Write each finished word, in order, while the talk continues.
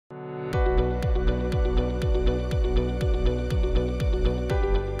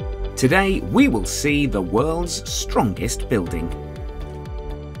Today we will see the world's strongest building.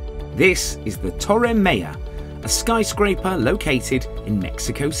 This is the Torre Mayor, a skyscraper located in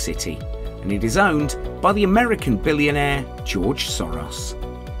Mexico City, and it is owned by the American billionaire George Soros.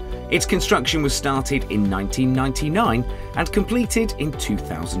 Its construction was started in 1999 and completed in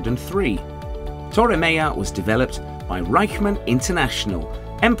 2003. Torre Mayor was developed by Reichmann International,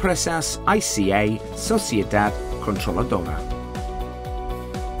 Empresas ICA Sociedad Controladora.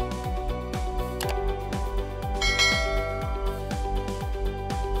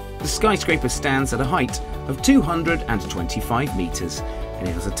 The skyscraper stands at a height of 225 metres and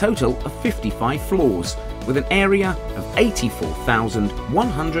it has a total of 55 floors with an area of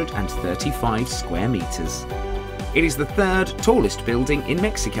 84,135 square metres. It is the third tallest building in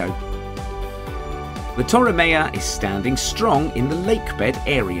Mexico. The Torre Mayor is standing strong in the lakebed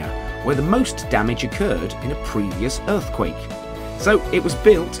area where the most damage occurred in a previous earthquake. So it was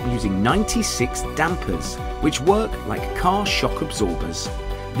built using 96 dampers which work like car shock absorbers.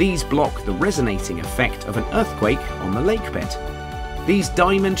 These block the resonating effect of an earthquake on the lakebed. These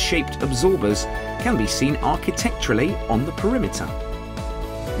diamond-shaped absorbers can be seen architecturally on the perimeter.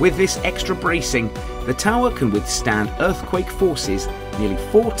 With this extra bracing, the tower can withstand earthquake forces nearly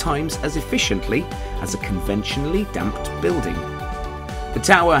 4 times as efficiently as a conventionally damped building. The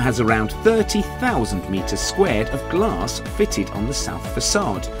tower has around 30,000 metres squared of glass fitted on the south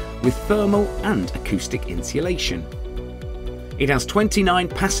facade with thermal and acoustic insulation. It has 29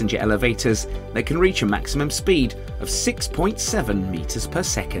 passenger elevators that can reach a maximum speed of 6.7 metres per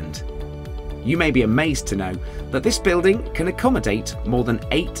second. You may be amazed to know that this building can accommodate more than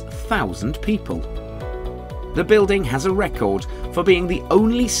 8,000 people. The building has a record for being the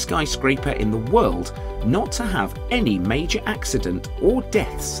only skyscraper in the world not to have any major accident or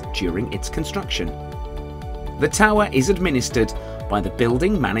deaths during its construction. The tower is administered by the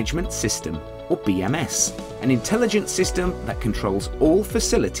Building Management System, or BMS, an intelligent system that controls all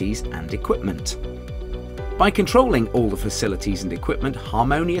facilities and equipment. By controlling all the facilities and equipment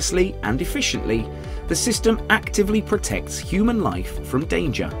harmoniously and efficiently, the system actively protects human life from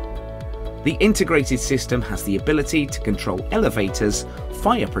danger. The integrated system has the ability to control elevators,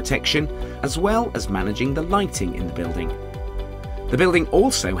 fire protection, as well as managing the lighting in the building. The building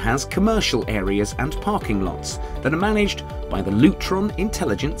also has commercial areas and parking lots that are managed by the Lutron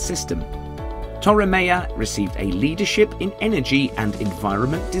intelligent system. Torre Mayor received a Leadership in Energy and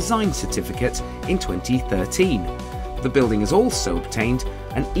Environment Design certificate in 2013. The building has also obtained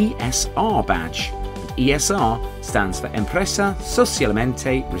an ESR badge. And ESR stands for Empresa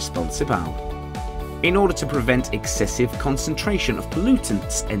Socialmente Responsable. In order to prevent excessive concentration of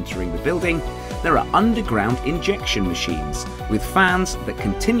pollutants entering the building, there are underground injection machines with fans that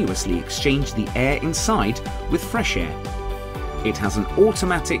continuously exchange the air inside with fresh air. It has an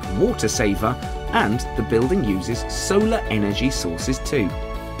automatic water saver and the building uses solar energy sources too.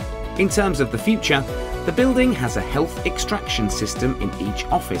 In terms of the future, the building has a health extraction system in each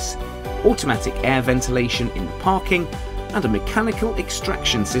office, automatic air ventilation in the parking and a mechanical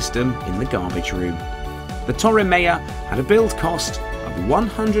extraction system in the garbage room. The Torre Mayor had a build cost of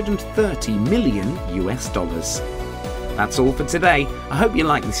 130 million US dollars. That's all for today. I hope you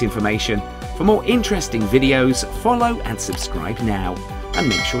like this information. For more interesting videos, follow and subscribe now, and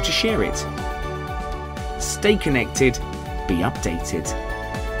make sure to share it. Stay connected, be updated.